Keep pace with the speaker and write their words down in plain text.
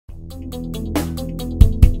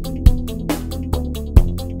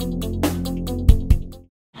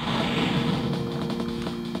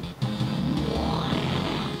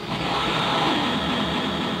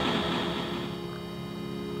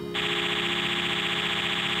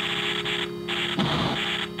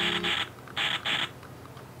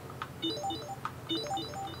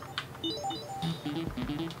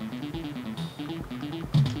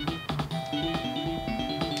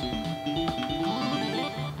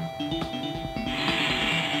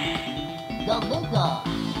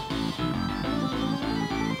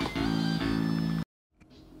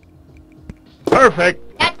Perfect.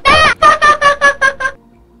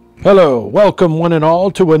 Hello, welcome one and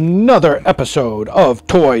all to another episode of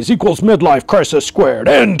Toys Equals Midlife Crisis Squared,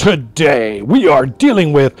 and today we are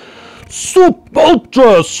dealing with Super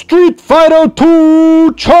Ultra Street Fighter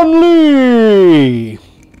 2 Chun-Li!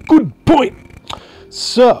 Good point!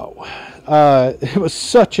 So, it was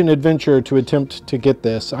such an adventure to attempt to get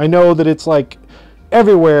this. I know that it's like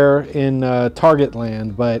everywhere in Target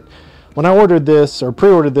land, but when I ordered this, or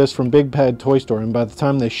pre-ordered this from Big Bad Toy Store, and by the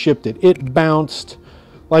time they shipped it, it bounced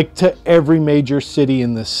like to every major city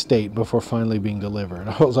in the state before finally being delivered.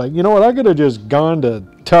 I was like, you know what, I could have just gone to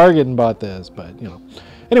Target and bought this, but you know.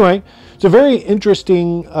 Anyway, it's a very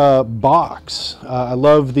interesting box. I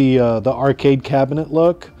love the arcade cabinet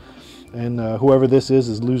look, and whoever this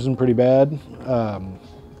is losing pretty bad.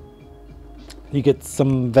 You get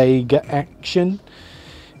some Vega action,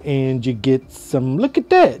 and you get some, look at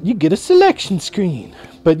that, you get a selection screen.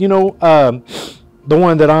 But you know, the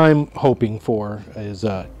one that I'm hoping for is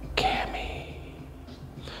Cammy.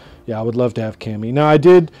 Yeah, I would love to have Cammy. Now, I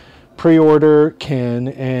did pre-order Ken,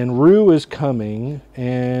 and Rue is coming,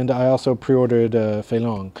 and I also pre-ordered Fei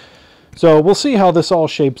Long. So we'll see how this all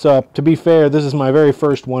shapes up. To be fair, this is my very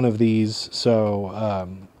first one of these, so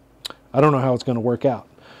I don't know how it's going to work out.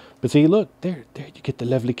 But see, look, there you get the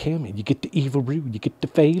lovely Cammy, you get the evil Rue, you get the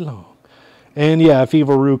Fei Long. And yeah, if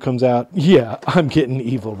Evil Rue comes out, yeah, I'm getting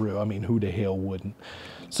Evil Rue. I mean, who the hell wouldn't?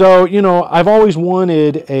 So, you know, I've always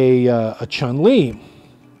wanted a Chun-Li.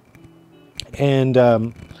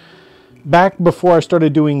 And back before I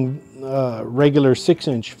started doing regular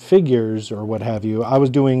 6-inch figures or what have you, I was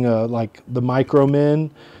doing like the Micro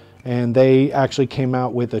Men, and they actually came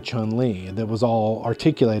out with a Chun-Li that was all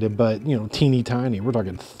articulated, but, you know, teeny tiny. We're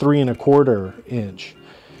talking 3 1/4 inch.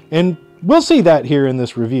 And we'll see that here in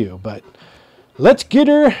this review, but let's get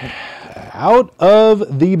her out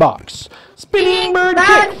of the box. Spinning bird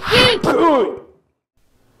kick!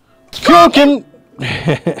 Cooking!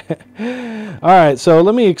 Alright, so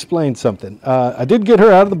let me explain something. I did get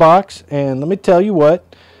her out of the box, and let me tell you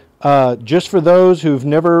what, just for those who've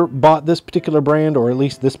never bought this particular brand, or at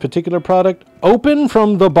least this particular product, open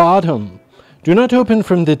from the bottom. Do not open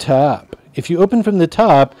from the top. If you open from the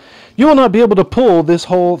top, you will not be able to pull this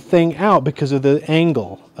whole thing out because of the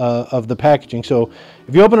angle of the packaging. So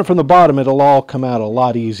if you open it from the bottom, it'll all come out a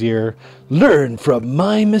lot easier. Learn from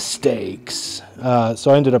my mistakes.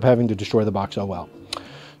 So I ended up having to destroy the box. Oh well.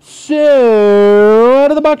 So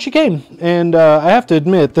out of the box she came. And I have to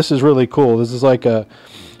admit, this is really cool. This is like a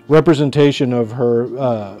representation of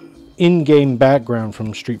her in-game background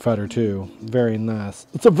from Street Fighter 2. Very nice.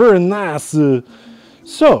 It's a very nice.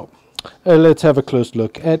 So let's have a close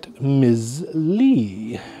look at Ms.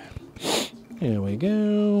 Lee. Here we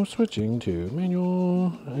go. Switching to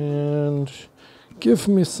manual. And give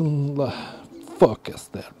me some focus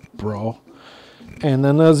there, bro. And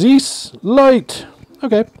then this light.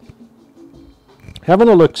 Okay. Having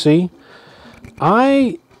a look-see.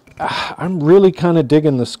 I'm really kind of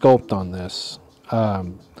digging the sculpt on this.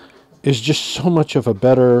 It's just so much of a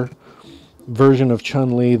better version of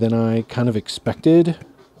Chun-Li than I kind of expected.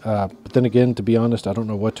 But then again, to be honest, I don't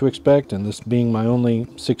know what to expect, and this being my only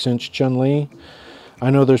 6-inch Chun-Li, I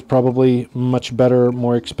know there's probably much better,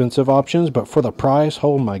 more expensive options, but for the price,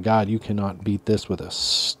 oh my god, you cannot beat this with a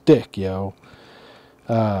stick, yo.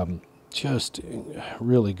 Just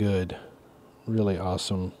really good, really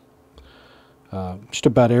awesome. Just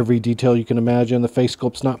about every detail you can imagine. The face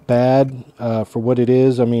sculpt's not bad for what it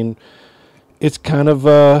is. I mean, it's kind of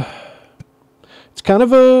a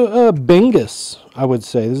Bengus, I would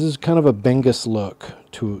say. This is kind of a Bengus look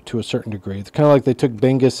to a certain degree. It's kind of like they took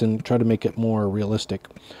Bengus and tried to make it more realistic.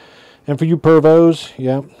 And for you pervos,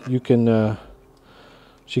 yeah, you can,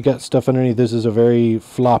 she got stuff underneath. This is a very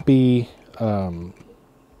floppy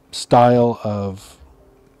style of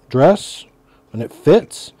dress, and it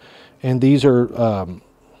fits. And these are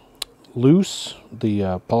loose,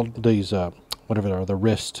 whatever they are, the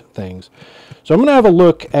wrist things. So I'm going to have a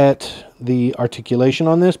look at the articulation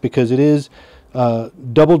on this, because it is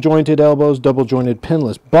double jointed elbows, double jointed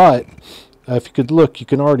pinless. But if you could look, you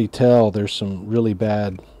can already tell there's some really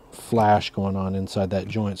bad flash going on inside that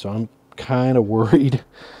joint. So I'm kind of worried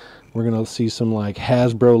we're going to see some like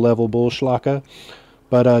Hasbro level bullschlacka.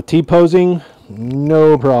 But T-posing,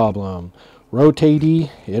 no problem. Rotatey,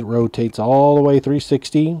 it rotates all the way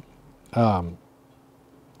 360.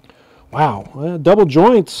 Wow, double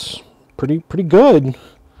joints, pretty good.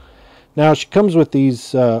 Now she comes with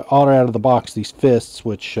these all out of the box, these fists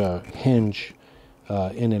which hinge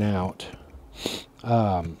in and out.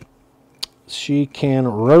 She can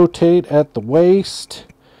rotate at the waist.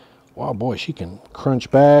 Wow, boy, she can crunch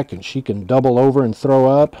back and she can double over and throw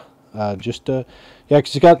up. Yeah,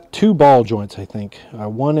 because she's got 2 ball joints, I think.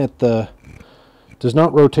 One at the, does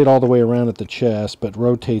not rotate all the way around at the chest, but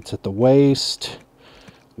rotates at the waist.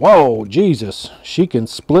 Whoa, Jesus. She can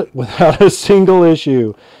split without a single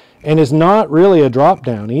issue. And is not really a drop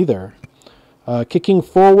down either. Kicking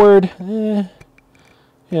forward, yeah,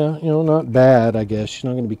 not bad, I guess. She's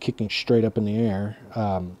not going to be kicking straight up in the air.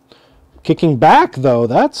 Kicking back, though,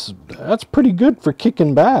 that's pretty good for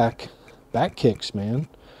kicking back. Back kicks, man.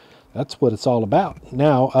 That's what it's all about.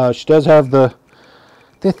 Now, she does have the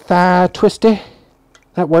thigh twisty.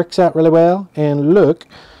 That works out really well. And look,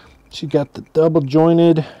 she got the double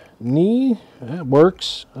jointed knee. That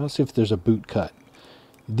works. Let's see if there's a boot cut.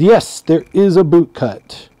 Yes, there is a boot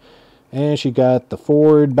cut. And she got the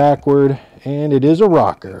forward, backward, and it is a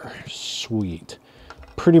rocker. Sweet.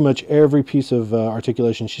 Pretty much every piece of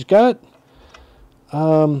articulation she's got.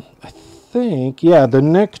 I think, yeah, the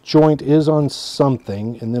neck joint is on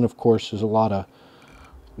something, and then of course there's a lot of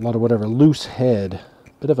whatever, loose head.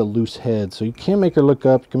 Bit of a loose head, so you can't make her look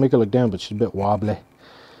up, you can make her look down, but she's a bit wobbly.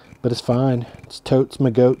 But it's fine. It's totes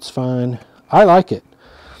my goats fine. I like it.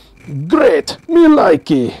 Great, me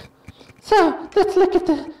likey. So let's look at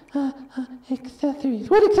the accessories.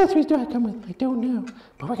 What accessories do I come with? I don't know,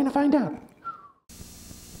 but we're gonna find out.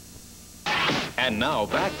 And now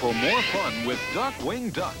back for more fun with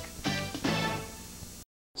Duckwing Duck.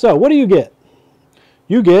 So what do you get?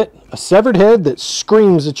 You get a severed head that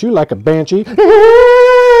screams at you like a banshee.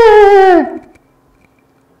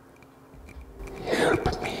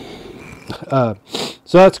 Help me.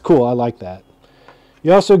 So that's cool. I like that.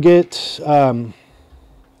 You also get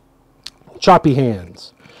choppy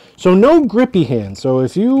hands. So no grippy hands. So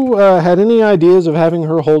if you had any ideas of having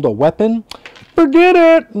her hold a weapon, forget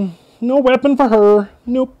it. No weapon for her.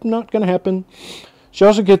 Nope, not going to happen. She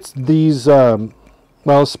also gets these, well,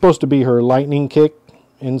 it's supposed to be her lightning kick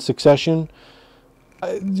in succession.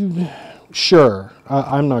 Sure,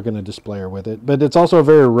 I'm not going to display her with it. But it's also a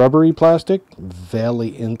very rubbery plastic. Very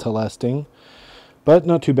interesting. But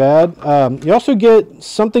not too bad. You also get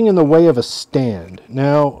something in the way of a stand.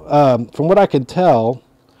 Now, from what I can tell,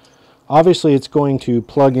 obviously it's going to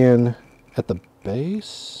plug in at the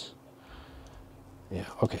base. Yeah,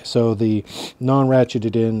 okay, so the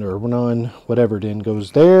non-ratcheted end or non-whatever end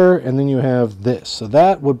goes there, and then you have this. So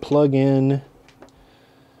that would plug in,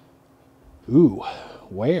 ooh,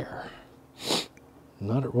 where?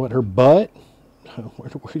 Not what, her butt?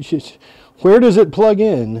 Where does it plug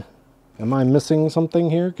in? Am I missing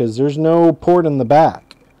something here? Because there's no port in the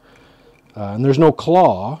back. And there's no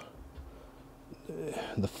claw.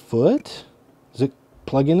 The foot? Does it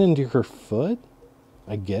plug in into her foot?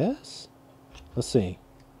 I guess? Let's see.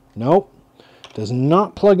 Nope. Does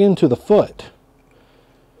not plug into the foot.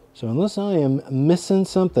 So unless I am missing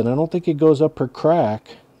something, I don't think it goes up her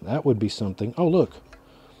crack. That would be something. Oh, look.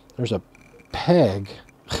 There's a peg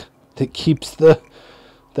that keeps the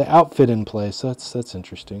outfit in place. That's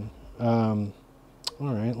interesting. All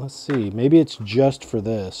right, let's see. Maybe it's just for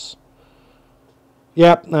this.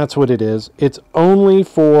 Yep, that's what it is. It's only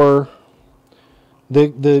for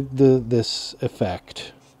this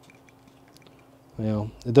effect.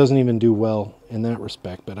 Well, it doesn't even do well in that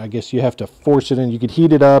respect, but I guess you have to force it in. You could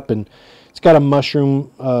heat it up, and it's got a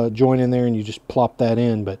mushroom joint in there, and you just plop that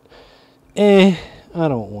in, but I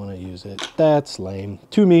don't want to use it. That's lame.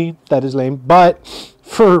 To me, that is lame. But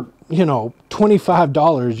for, you know,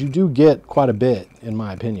 $25, you do get quite a bit, in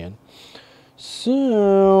my opinion.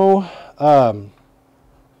 So,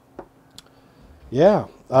 yeah.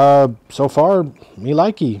 So far, me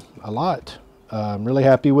likey a lot. I'm really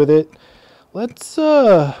happy with it. Let's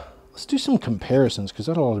do some comparisons, because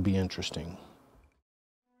that ought to be interesting.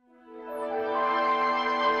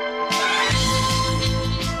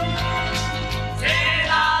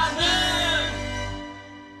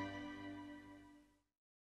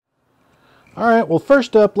 Alright, well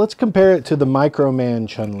first up, let's compare it to the Micro Man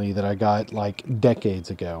Chun-Li that I got like decades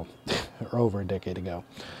ago, or over a decade ago.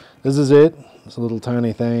 This is it. It's a little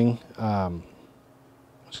tiny thing.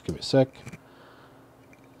 Just give me a sec.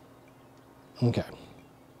 Okay.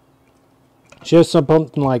 She has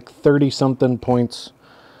something like 30-something points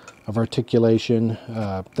of articulation.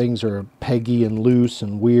 Things are peggy and loose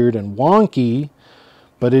and weird and wonky,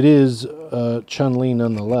 but it is Chun-Li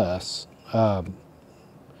nonetheless.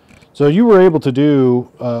 So you were able to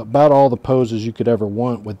do about all the poses you could ever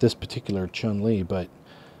want with this particular Chun-Li, but,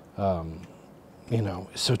 you know,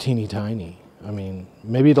 it's so teeny tiny. I mean,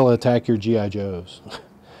 maybe it'll attack your G.I. Joes.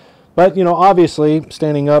 But, you know, obviously,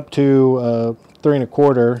 standing up to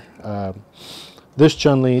 3.25. This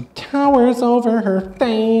Chun-Li towers over her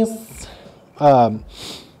face. So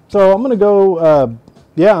I'm gonna go,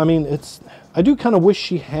 yeah, I mean, I do kind of wish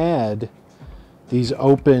she had these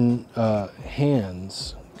open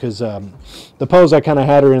hands, because the pose I kind of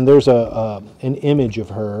had her in, there's an image of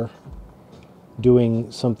her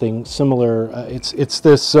doing something similar. It's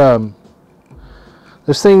this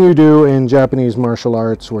this thing you do in Japanese martial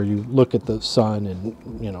arts where you look at the sun and,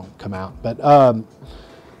 you know, come out. But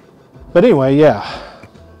anyway, yeah.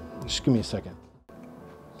 Just give me a second.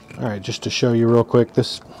 All right, just to show you real quick,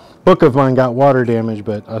 this book of mine got water damage,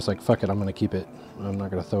 but I was like, fuck it, I'm gonna keep it. I'm not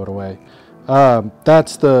gonna throw it away.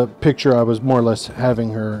 That's the picture I was more or less having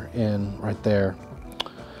her in right there.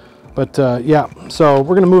 But yeah, so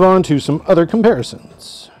we're gonna move on to some other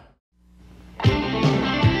comparisons.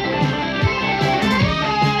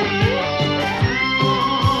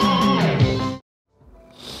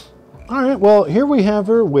 All right, well, here we have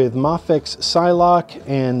her with Mafek's Psylocke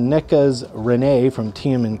and NECA's Renee from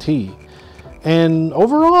TMNT. And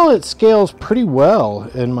overall, it scales pretty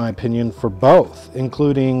well, in my opinion, for both,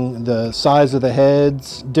 including the size of the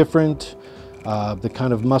heads different, the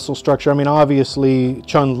kind of muscle structure. I mean, obviously,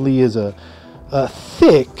 Chun-Li is a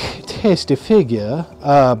thick, tasty figure,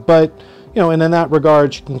 but, you know, and in that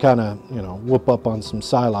regard, she can kind of, you know, whoop up on some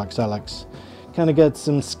Psylocke. Psylocke's kind of got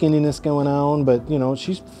some skinniness going on, but, you know,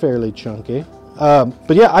 she's fairly chunky.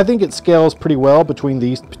 But yeah, I think it scales pretty well between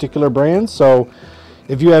these particular brands. So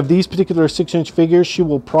if you have these particular 6-inch figures, she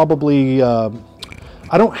will probably, I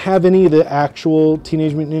don't have any of the actual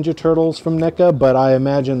Teenage Mutant Ninja Turtles from NECA, but I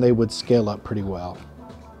imagine they would scale up pretty well.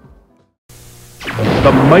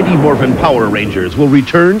 The Mighty Morphin Power Rangers will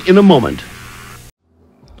return in a moment.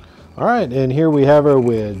 All right, and here we have her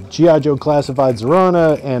with g.i.joe Classified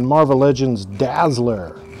Zorana and Marvel Legends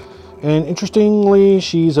Dazzler. And interestingly,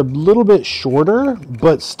 she's a little bit shorter,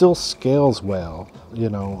 but still scales well, you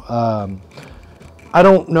know. I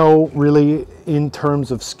don't know really in terms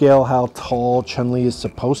of scale how tall Chun-Li is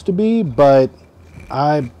supposed to be, but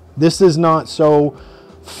this is not so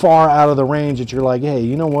far out of the range that you're like, hey,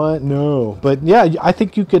 you know what? No. But yeah, I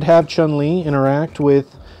think you could have Chun-Li interact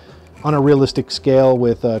with, on a realistic scale,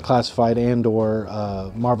 with Classified and or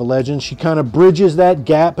Marvel Legends. She kind of bridges that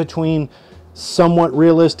gap between somewhat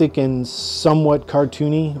realistic and somewhat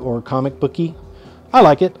cartoony or comic booky. I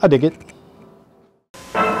like it. I dig it.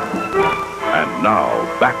 And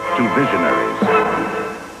now, back to Visionaries.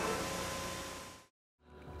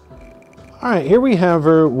 All right, here we have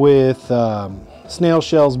her with Snail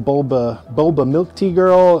Shell's Bulba Milk Tea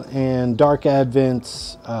Girl and Dark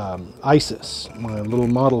Advent's Isis, my little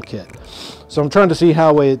model kit. So I'm trying to see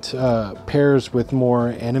how it pairs with more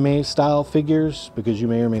anime style figures, because you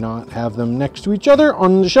may or may not have them next to each other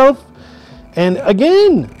on the shelf. And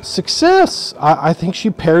again, success. I think she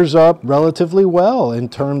pairs up relatively well in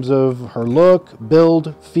terms of her look,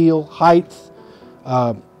 build, feel, height.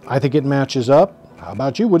 I think it matches up. How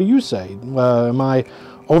about you? What do you say? Am I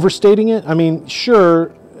overstating it? I mean,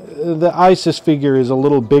 sure, the Isis figure is a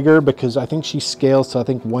little bigger because I think she scales to, I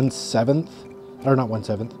think, 1/7, or not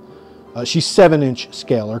 1/7. She's 7-inch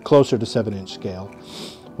scale, or closer to 7-inch scale.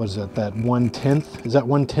 What is that 1/10? Is that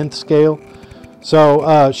 1/10 scale?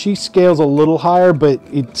 So she scales a little higher, but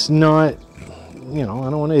it's not, you know, I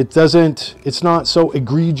don't want to, it's not so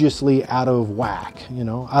egregiously out of whack, you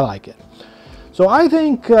know. I like it. So I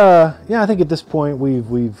think, yeah, I think at this point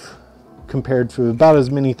we've compared to about as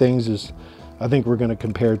many things as I think we're going to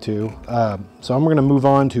compare to. So I'm going to move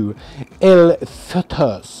on to El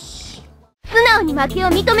Fetus. 素直に負けを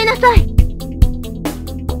認めなさい。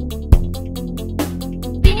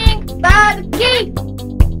Pink Bad Key.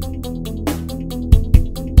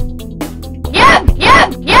 Yep,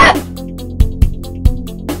 yep, yep.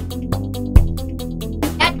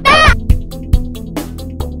 やったー。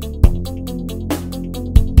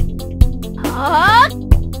はあ。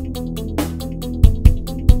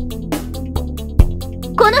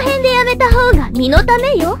この辺でやめた方が身のた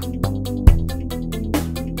めよ。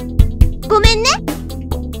ごめんね。